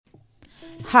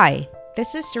Hi,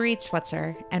 this is Sarit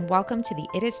Switzer, and welcome to the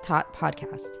It Is Taught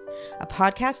podcast, a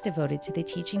podcast devoted to the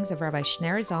teachings of Rabbi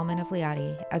Shneur Zalman of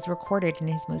Liadi as recorded in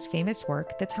his most famous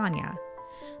work, the Tanya.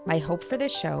 My hope for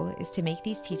this show is to make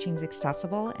these teachings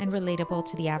accessible and relatable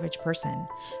to the average person,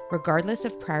 regardless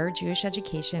of prior Jewish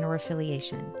education or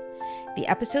affiliation. The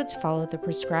episodes follow the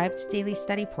prescribed daily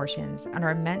study portions and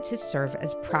are meant to serve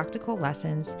as practical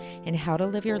lessons in how to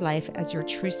live your life as your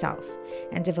true self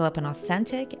and develop an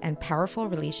authentic and powerful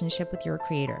relationship with your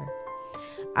Creator.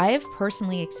 I have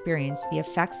personally experienced the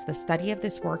effects the study of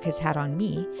this work has had on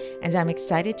me, and I'm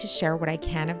excited to share what I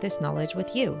can of this knowledge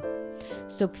with you.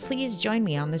 So please join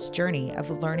me on this journey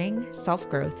of learning,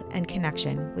 self-growth, and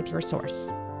connection with your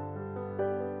source.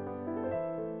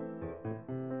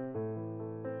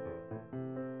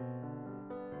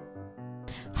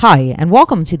 Hi, and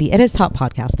welcome to the It Is Taught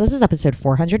podcast. This is episode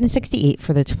 468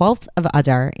 for the 12th of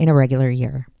Adar in a regular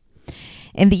year.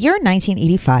 In the year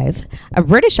 1985, a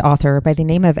British author by the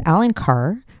name of Alan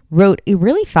Carr wrote a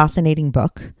really fascinating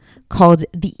book called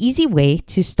The Easyway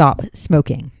to Stop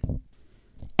Smoking.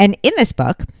 And in this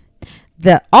book,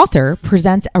 the author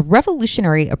presents a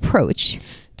revolutionary approach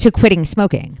to quitting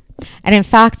smoking. And in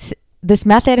fact, this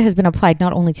method has been applied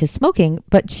not only to smoking,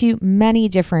 but to many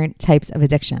different types of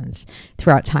addictions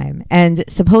throughout time. And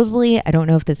supposedly, I don't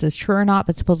know if this is true or not,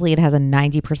 but supposedly it has a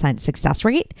 90% success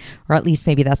rate, or at least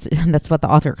maybe that's what the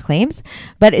author claims.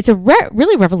 But it's a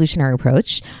really revolutionary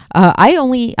approach. I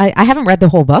haven't read the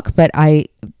whole book, but I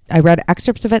read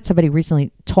excerpts of it. Somebody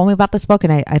recently told me about this book,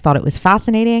 and I thought it was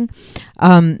fascinating.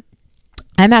 I'm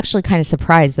actually kind of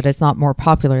surprised that it's not more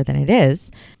popular than it is.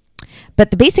 But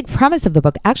the basic premise of the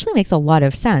book actually makes a lot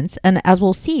of sense, and as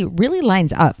we'll see, really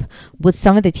lines up with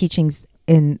some of the teachings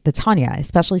in the Tanya,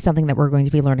 especially something that we're going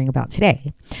to be learning about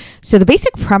today. So the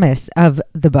basic premise of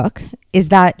the book is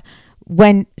that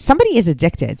when somebody is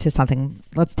addicted to something,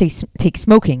 let's take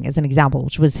smoking as an example,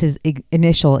 which was his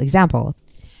initial example,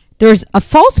 there's a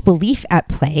false belief at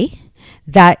play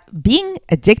that being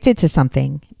addicted to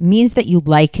something means that you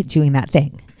like doing that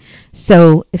thing.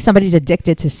 So if somebody's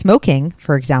addicted to smoking,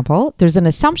 for example, there's an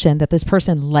assumption that this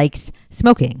person likes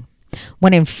smoking.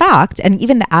 When in fact, and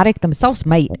even the addict themselves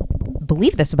might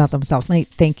believe this about themselves, might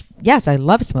think, yes, I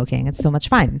love smoking. It's so much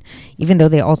fun, even though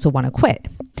they also want to quit.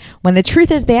 When the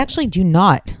truth is they actually do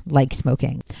not like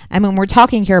smoking. I mean, we're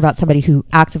talking here about somebody who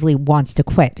actively wants to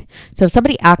quit. So if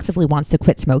somebody actively wants to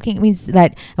quit smoking, it means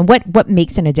that, and what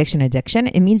makes an addiction?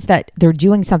 It means that they're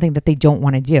doing something that they don't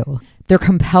want to do. They're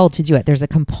compelled to do it. There's a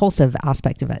compulsive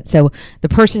aspect of it. So the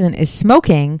person is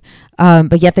smoking,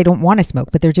 but yet they don't want to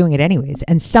smoke, but they're doing it anyways.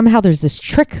 And somehow there's this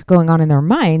trick going on in their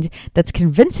mind that's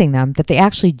convincing them that they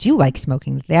actually do like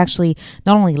smoking, that they actually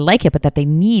not only like it, but that they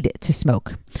need to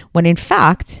smoke. When in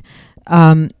fact,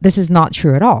 this is not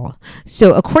true at all.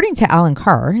 So according to Alan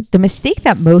Carr, the mistake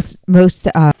that most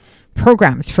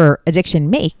programs for addiction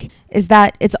make is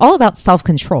that it's all about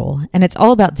self-control, and it's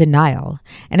all about denial,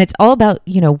 and it's all about,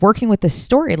 working with the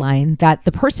storyline that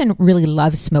the person really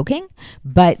loves smoking,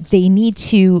 but they need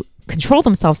to control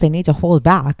themselves. They need to hold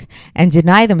back and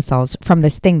deny themselves from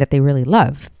this thing that they really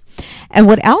love. And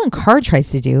what Alan Carr tries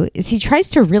to do is he tries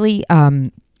to really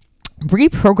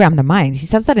reprogram the mind. He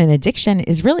says that an addiction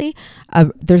is really,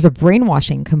 there's a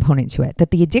brainwashing component to it, that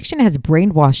the addiction has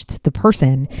brainwashed the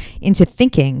person into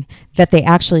thinking that they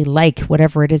actually like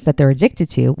whatever it is that they're addicted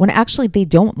to, when actually they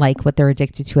don't like what they're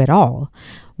addicted to at all.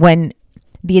 When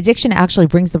the addiction actually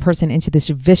brings the person into this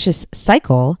vicious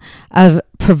cycle of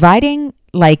providing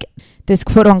this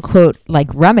quote unquote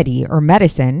remedy or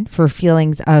medicine for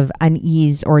feelings of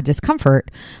unease or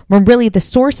discomfort, when really the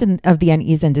source of the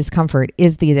unease and discomfort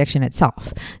is the addiction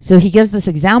itself. So he gives this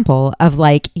example of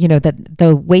that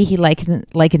the way he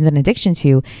likens an addiction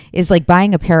to is like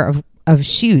buying a pair of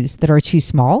shoes that are too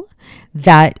small,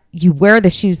 that you wear the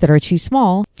shoes that are too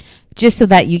small just so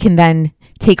that you can then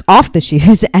take off the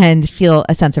shoes and feel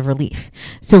a sense of relief.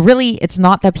 So really, it's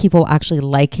not that people actually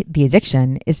like the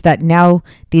addiction. It's that now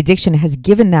the addiction has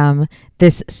given them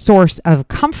this source of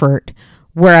comfort,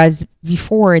 whereas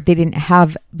before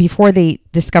they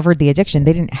discovered the addiction,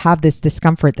 they didn't have this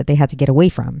discomfort that they had to get away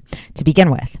from to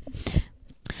begin with.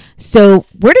 So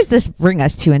where does this bring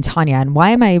us to in Tanya, and why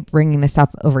am I bringing this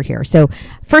up over here? So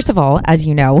first of all, as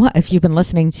you know, if you've been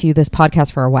listening to this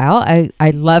podcast for a while, I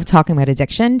love talking about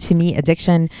addiction. To me,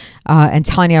 addiction and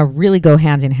Tanya really go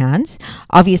hand in hand.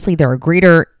 Obviously, there are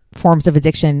greater forms of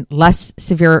addiction, less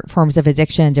severe forms of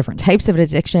addiction, different types of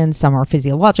addiction. Some are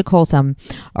physiological, some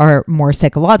are more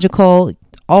psychological,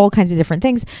 all kinds of different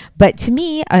things. But to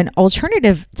me, an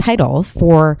alternative title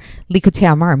for Likutei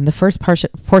Amarim, the first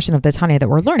portion of the Tanya that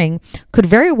we're learning, could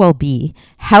very well be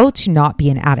How to Not Be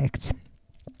an Addict.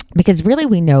 Because really,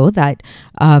 we know that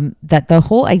that the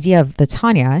whole idea of the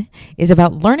Tanya is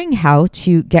about learning how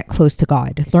to get close to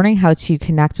God, learning how to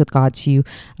connect with God, to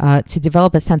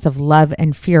develop a sense of love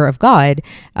and fear of God,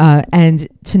 and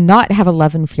to not have a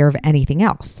love and fear of anything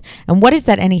else. And what is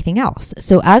that anything else?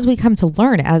 So as we come to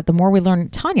learn, the more we learn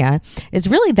Tanya, is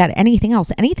really that anything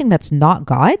else, anything that's not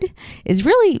God, is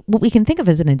really what we can think of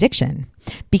as an addiction.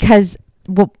 Because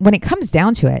when it comes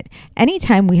down to it,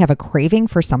 anytime we have a craving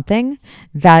for something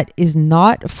that is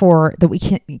not that we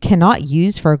cannot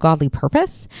use for a godly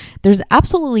purpose, there's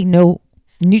absolutely no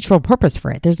neutral purpose for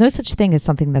it. There's no such thing as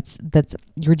something that's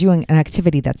you're doing an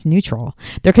activity that's neutral.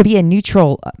 There could be a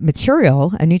neutral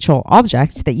material, a neutral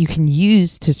object that you can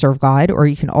use to serve God, or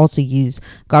you can also use,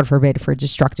 God forbid, for a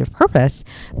destructive purpose,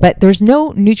 but there's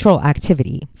no neutral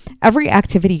activity. Every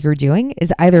activity you're doing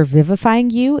is either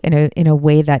vivifying you in a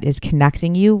way that is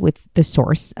connecting you with the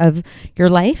source of your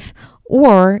life,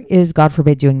 or is, God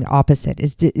forbid, doing the opposite,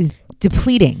 is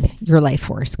depleting your life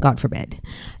force, God forbid.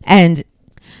 And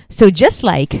so just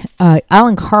like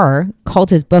Alan Carr called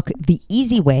his book The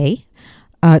Easyway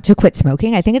to quit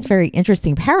smoking, I think it's a very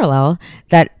interesting parallel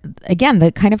that, again,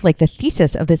 the kind of like the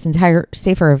thesis of this entire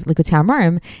Sefer of Likutei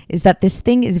Amarim is that this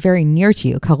thing is very near to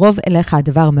you, karov elecha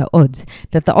davar me'od,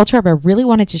 that the Alter Rebbe really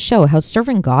wanted to show how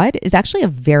serving God is actually a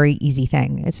very easy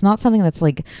thing. It's not something that's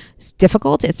like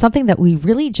difficult. It's something that we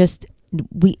really just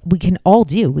we can all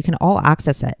do. We can all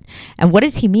access it. And what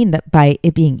does he mean that by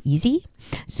it being easy?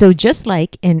 So just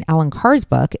like in Alan Carr's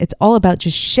book, it's all about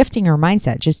just shifting your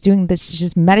mindset, just doing this,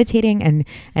 just meditating and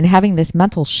having this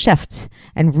mental shift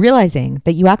and realizing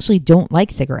that you actually don't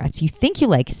like cigarettes. You think you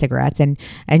like cigarettes and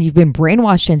you've been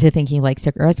brainwashed into thinking you like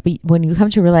cigarettes. But when you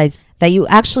come to realize that you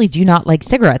actually do not like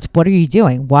cigarettes, what are you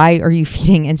doing? Why are you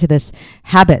feeding into this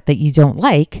habit that you don't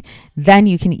like? Then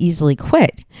you can easily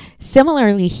quit.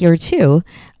 Similarly here too,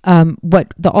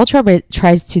 what the Alter Rebbe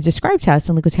tries to describe to us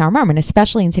in Likutei Amarim, and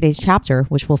especially in today's chapter,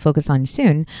 which we'll focus on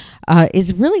soon,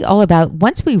 is really all about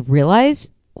once we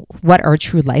realize what our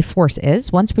true life force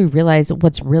is, once we realize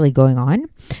what's really going on,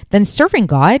 then serving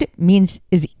God is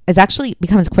actually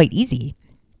becomes quite easy.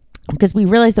 Because we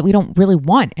realize that we don't really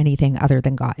want anything other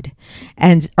than God.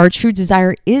 And our true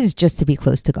desire is just to be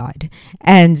close to God.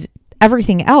 And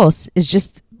everything else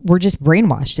is we're just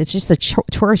brainwashed. It's just a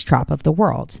tourist trap of the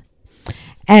world.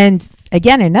 And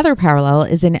again, another parallel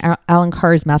is in Alan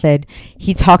Carr's method.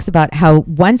 He talks about how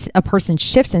once a person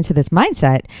shifts into this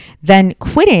mindset, then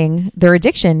quitting their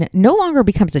addiction no longer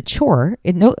becomes a chore.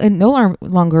 It no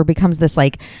longer becomes this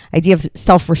like idea of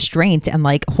self-restraint and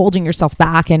like holding yourself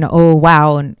back and oh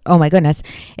wow and oh my goodness.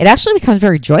 It actually becomes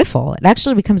very joyful. It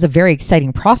actually becomes a very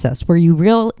exciting process where you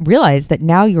realize that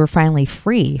now you're finally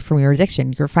free from your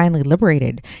addiction. You're finally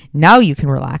liberated. Now you can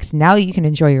relax. Now you can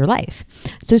enjoy your life.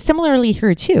 So similarly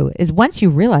here too is once you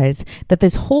realize that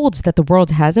this hold that the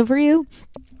world has over you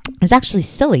is actually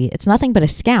silly, it's nothing but a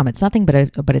scam, it's nothing but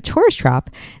a tourist trap,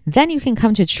 then you can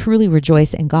come to truly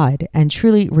rejoice in God and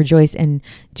truly rejoice in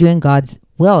doing God's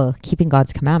will, keeping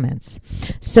God's commandments.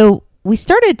 So we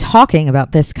started talking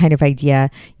about this kind of idea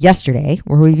yesterday,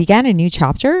 where we began a new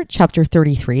chapter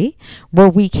 33, where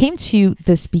we came to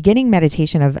this beginning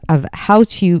meditation of how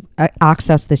to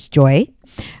access this joy.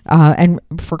 And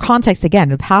for context, again,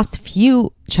 the past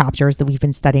few chapters that we've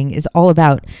been studying is all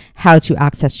about how to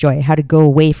access joy, how to go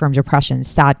away from depression,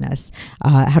 sadness,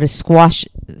 how to squash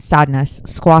sadness,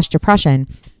 squash depression.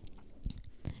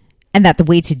 And that the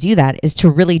way to do that is to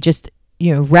really just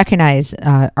recognize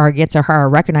our Yetzer Hara,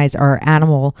 recognize our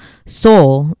animal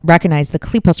soul, recognize the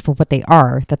klipos for what they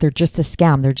are, that they're just a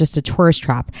scam, they're just a tourist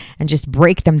trap, and just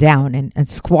break them down and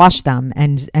squash them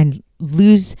and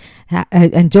lose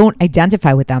and don't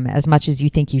identify with them as much as you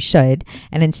think you should,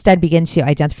 and instead begin to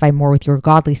identify more with your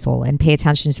godly soul and pay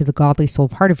attention to the godly soul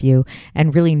part of you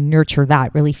and really nurture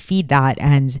that, really feed that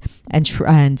and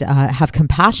have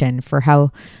compassion for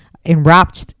how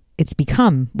enwrapped it's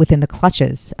become within the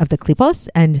clutches of the klipos,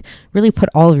 and really put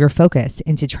all of your focus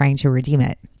into trying to redeem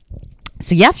it.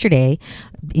 So yesterday,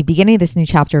 beginning of this new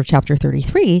chapter of chapter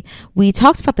 33, we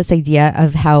talked about this idea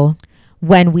of how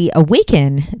when we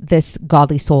awaken this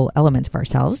godly soul element of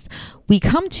ourselves, we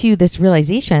come to this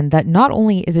realization that not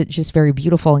only is it just very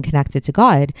beautiful and connected to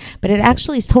God, but it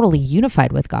actually is totally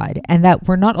unified with God, and that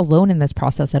we're not alone in this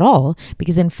process at all,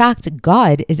 because in fact,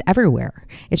 God is everywhere.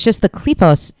 It's just the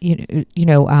klipos,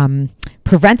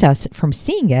 prevent us from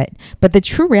seeing it. But the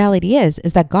true reality is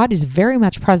that God is very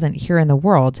much present here in the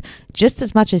world, just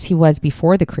as much as he was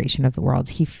before the creation of the world.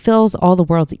 He fills all the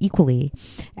worlds equally,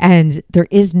 and there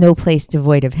is no place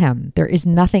devoid of him. There is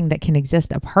nothing that can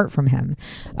exist apart from him.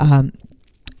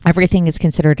 Everything is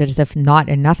considered as if not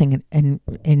and nothing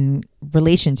in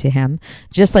relation to him,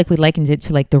 just like we likened it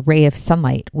to like the ray of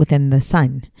sunlight within the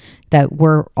sun, that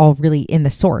we're all really in the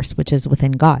source, which is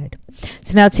within God.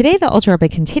 So now today the Alter Rebbe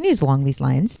continues along these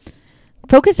lines,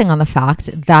 focusing on the fact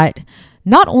that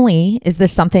not only is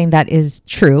this something that is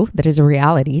true, that is a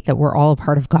reality, that we're all a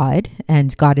part of God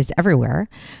and God is everywhere,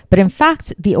 but in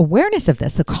fact, the awareness of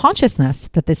this, the consciousness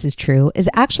that this is true, is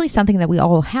actually something that we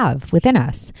all have within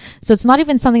us. So it's not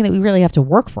even something that we really have to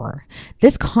work for.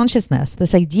 This consciousness,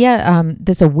 this idea,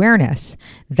 this awareness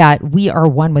that we are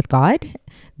one with God,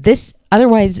 this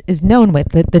otherwise is known with,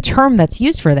 the term that's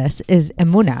used for this is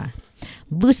emunah.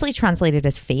 Loosely translated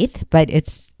as faith, but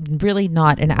it's really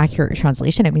not an accurate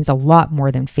translation. It means a lot more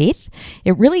than faith.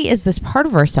 It really is this part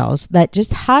of ourselves that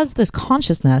just has this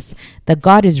consciousness that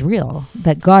God is real,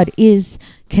 that God is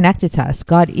connected to us,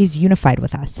 God is unified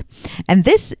with us. And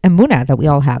this emunah that we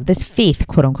all have, this faith,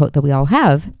 quote unquote, that we all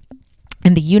have,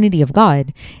 and the unity of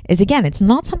God is, again, it's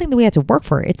not something that we had to work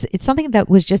for. It's something that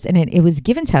was just, it was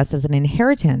given to us as an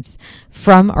inheritance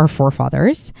from our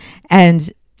forefathers,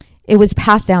 and it was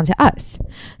passed down to us.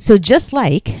 So just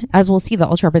like, as we'll see, the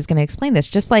Alter Rebbe is going to explain this,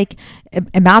 just like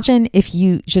imagine if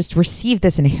you just received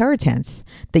this inheritance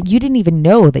that you didn't even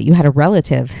know that you had a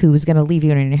relative who was going to leave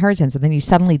you an inheritance, and then you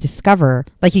suddenly discover,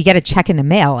 like you get a check in the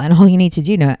mail and all you need to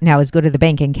do now is go to the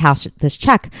bank and cash this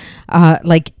check.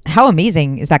 Like how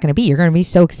amazing is that going to be? You're going to be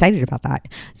so excited about that.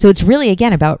 So it's really,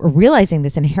 again, about realizing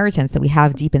this inheritance that we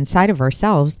have deep inside of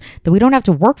ourselves that we don't have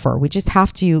to work for. We just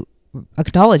have to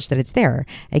acknowledge that it's there.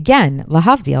 Again,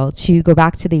 lahavdil, to go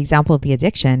back to the example of the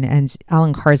addiction and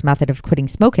Alan Carr's method of quitting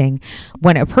smoking,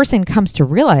 when a person comes to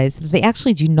realize that they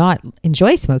actually do not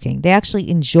enjoy smoking, they actually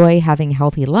enjoy having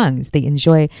healthy lungs, they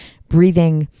enjoy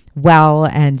breathing well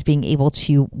and being able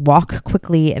to walk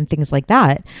quickly and things like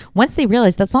that. Once they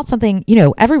realize that's not something,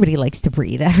 everybody likes to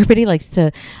breathe. Everybody likes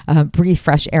to breathe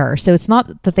fresh air. So it's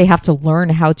not that they have to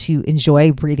learn how to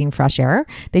enjoy breathing fresh air.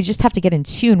 They just have to get in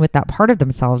tune with that part of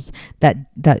themselves,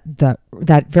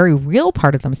 that very real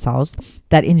part of themselves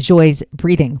that enjoys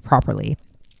breathing properly.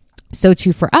 So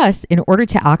for us, in order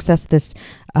to access this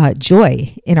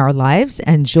joy in our lives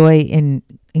and joy in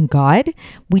God,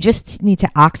 we just need to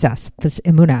access this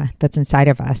emunah that's inside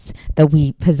of us, that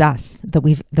we possess, that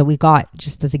we got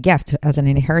just as a gift, as an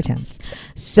inheritance.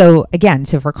 So again,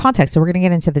 for context, so we're going to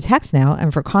get into the text now.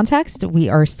 And for context, we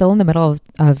are still in the middle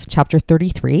of chapter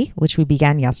 33, which we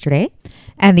began yesterday.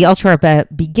 And the Alter Rebbe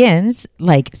begins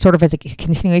like sort of as a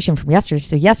continuation from yesterday.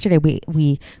 So yesterday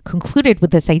we concluded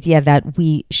with this idea that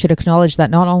we should acknowledge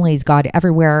that not only is God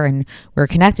everywhere and we're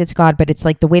connected to God, but it's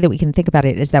like the way that we can think about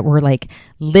it is that we're like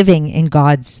living in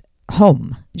God's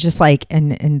home, just like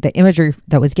and the imagery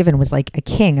that was given was like a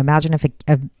king. Imagine if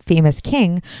a famous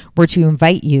king were to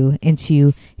invite you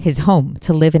into his home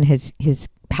to live in his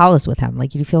palace with him.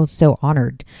 Like, you feel so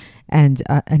honored and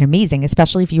amazing,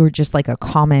 especially if you were just like a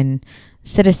common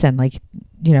citizen, like,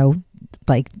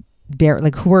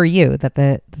 who are you that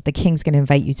the king's going to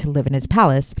invite you to live in his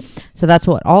palace? So that's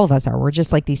what all of us are. We're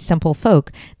just like these simple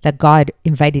folk that God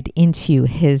invited into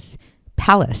his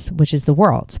palace, which is the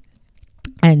world.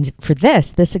 And for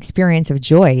this experience of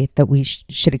joy that we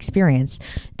should experience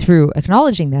through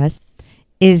acknowledging this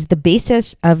is the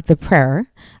basis of the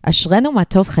prayer. Ashrenu ma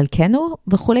tov chelkenu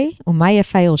v'chulei u'ma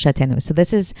yefa yerushatenu. So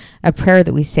this is a prayer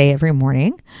that we say every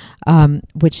morning,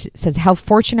 which says, how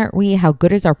fortunate are we, how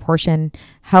good is our portion,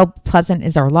 how pleasant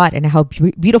is our lot, and how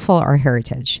beautiful our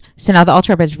heritage. So now the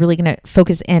Alter Rebbe is really going to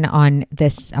focus in on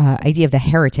this idea of the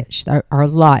heritage, our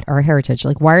lot, our heritage.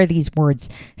 Like, why are these words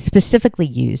specifically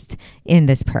used in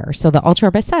this prayer? So the Alter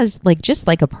Rebbe says, like, just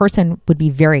like a person would be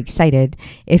very excited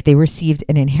if they received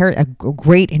a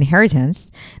great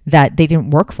inheritance that they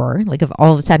didn't work for. Like, if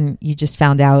all of a sudden you just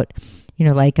found out,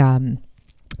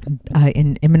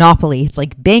 in Monopoly, it's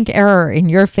like bank error in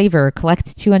your favor,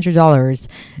 collect $200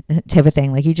 type of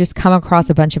thing. Like, you just come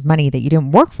across a bunch of money that you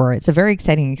didn't work for. It's a very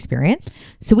exciting experience.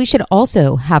 So we should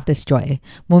also have this joy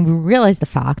when we realize the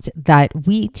fact that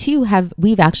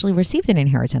we've actually received an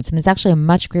inheritance, and it's actually a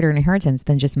much greater inheritance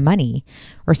than just money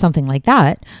or something like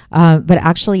that. But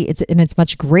actually it's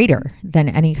much greater than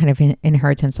any kind of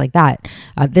inheritance like that.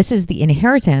 This is the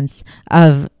inheritance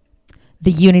of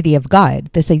the unity of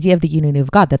God, this idea of the unity of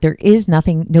God, that there is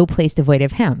no place devoid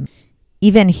of him,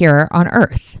 even here on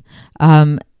earth.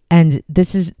 And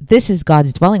this is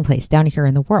God's dwelling place down here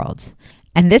in the world.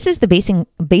 And this is the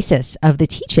basis of the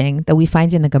teaching that we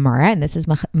find in the Gemara, and this is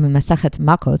Masachet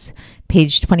Makot,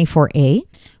 page 24a,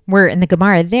 where in the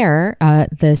Gemara there,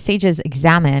 the sages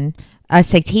examine a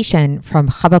citation from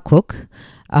Habakkuk,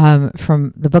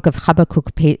 from the book of Habakkuk,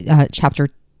 chapter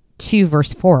 2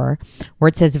 verse 4, where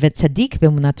it says v'tzadik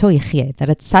b'emunato yichyeh, that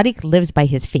a tzaddik lives by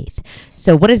his faith.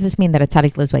 So what does this mean, that a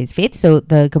tzaddik lives by his faith? So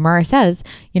the Gemara says,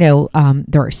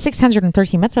 there are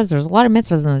 613 mitzvahs. There's a lot of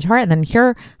mitzvahs in the Torah, and then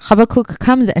here Habakkuk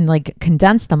comes and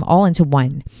condensed them all into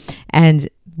one. And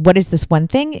what is this one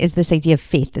thing? Is this idea of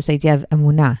faith, this idea of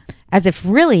emunah. As if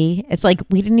really, it's like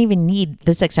we didn't even need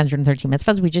the 613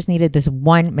 mitzvahs. We just needed this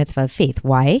one mitzvah of faith.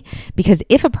 Why? Because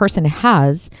if a person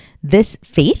has this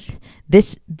faith,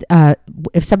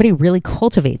 if somebody really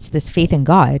cultivates this faith in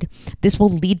God, this will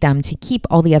lead them to keep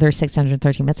all the other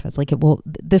 613 mitzvahs.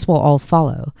 This will all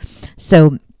follow.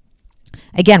 So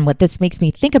again, what this makes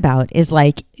me think about is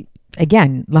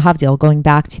again, lahavdil, going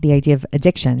back to the idea of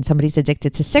addiction. Somebody's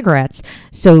addicted to cigarettes.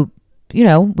 So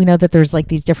we know that there's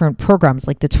these different programs,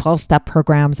 like the 12-step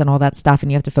programs and all that stuff. And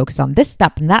you have to focus on this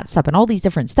step and that step and all these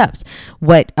different steps.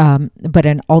 But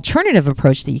an alternative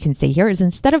approach that you can say here is,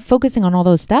 instead of focusing on all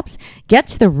those steps, get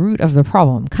to the root of the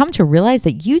problem. Come to realize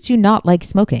that you do not like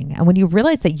smoking. And when you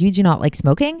realize that you do not like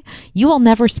smoking, you will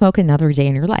never smoke another day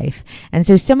in your life. And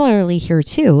so similarly here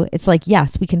too, it's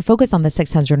yes, we can focus on the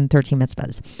 613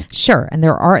 mitzvahs. Sure. And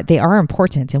they are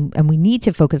important, and we need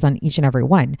to focus on each and every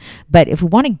one. But if we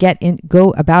want to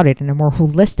go about it in a more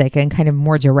holistic and kind of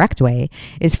more direct way,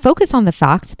 is focus on the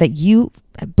facts that you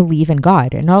believe in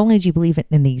God. And not only do you believe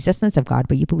in the existence of God,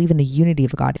 but you believe in the unity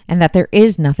of God, and that there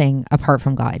is nothing apart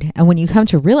from God. And when you come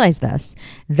to realize this,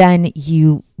 then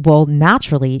you will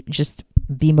naturally just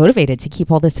be motivated to keep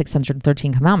all the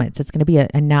 613 commandments. It's going to be a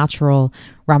natural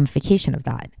ramification of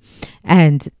that.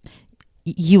 And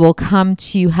you will come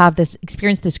to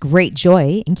experience this great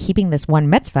joy in keeping this one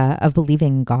mitzvah of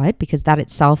believing in God, because that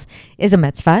itself is a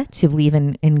mitzvah, to believe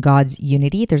in God's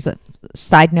unity. There's a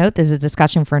side note, there's a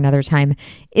discussion for another time.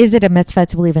 Is it a mitzvah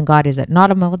to believe in God? Is it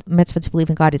not a mitzvah to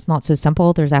believe in God? It's not so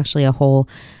simple. There's actually a whole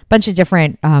bunch of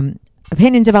different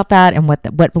opinions about that and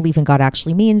what belief in God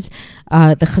actually means.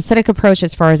 The Hasidic approach,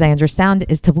 as far as I understand,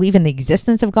 is to believe in the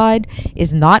existence of God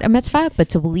is not a mitzvah, but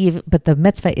the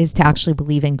mitzvah is to actually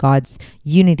believe in God's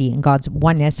unity and God's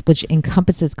oneness, which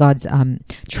encompasses God's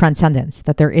transcendence.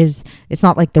 That it's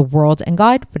not like the world and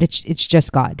God, but it's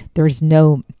just God. There is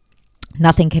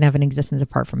nothing can have an existence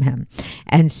apart from him.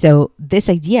 And so this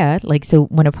idea, so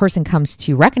when a person comes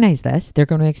to recognize this, they're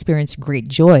going to experience great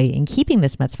joy in keeping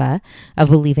this mitzvah of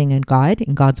believing in God,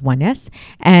 in God's oneness.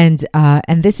 And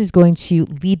this is going to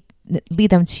lead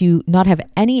them to not have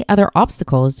any other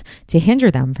obstacles to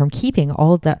hinder them from keeping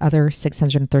all of the other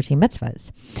 613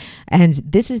 mitzvahs. And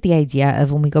this is the idea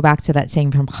of, when we go back to that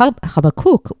saying from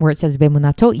Habakkuk, where it says,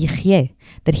 Be'emunato yichyeh,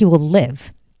 that he will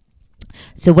live.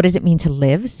 So what does it mean to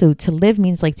live? So to live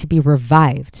means to be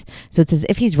revived. So it's as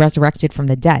if he's resurrected from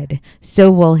the dead. So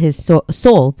will his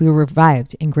soul be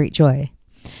revived in great joy.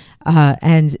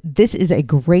 And this is a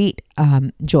great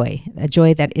joy, a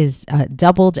joy that is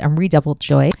doubled and redoubled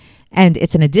joy. And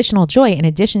it's an additional joy in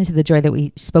addition to the joy that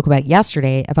we spoke about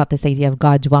yesterday, about this idea of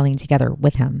God dwelling together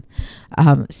with him.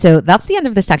 So that's the end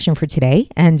of the section for today.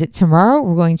 And tomorrow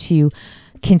we're going to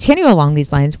continue along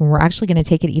these lines, when we're actually going to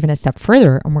take it even a step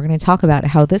further, and we're going to talk about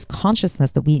how this consciousness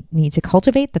that we need to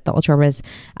cultivate, that the Alter Rebbe is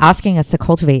asking us to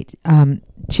cultivate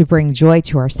to bring joy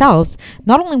to ourselves,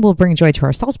 not only will bring joy to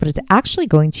ourselves, but it's actually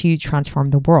going to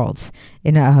transform the world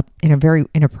in a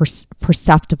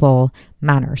perceptible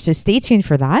manner. So stay tuned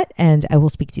for that, and I will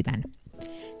speak to you then.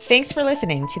 Thanks for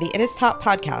listening to the It Is Taught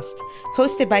podcast,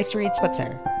 hosted by Sarit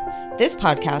Switzer. This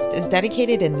podcast is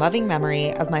dedicated in loving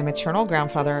memory of my maternal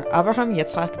grandfather, Avraham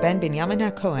Yitzchak ben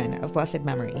Binyamin HaKohen of blessed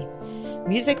memory.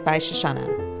 Music by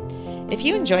Shoshana. If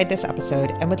you enjoyed this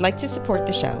episode and would like to support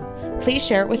the show, please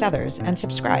share it with others and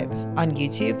subscribe on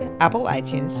YouTube, Apple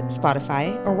iTunes,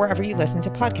 Spotify, or wherever you listen to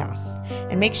podcasts.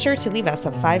 And make sure to leave us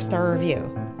a 5-star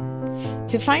review.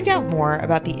 To find out more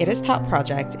about the It Is Taught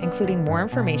project, including more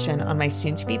information on my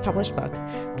soon-to-be published book,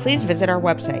 please visit our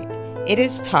website,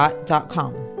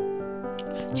 itistaught.com.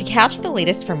 To catch the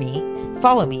latest from me,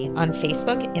 follow me on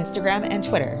Facebook, Instagram, and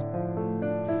Twitter.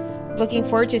 Looking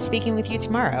forward to speaking with you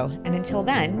tomorrow, and until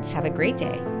then, have a great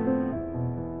day.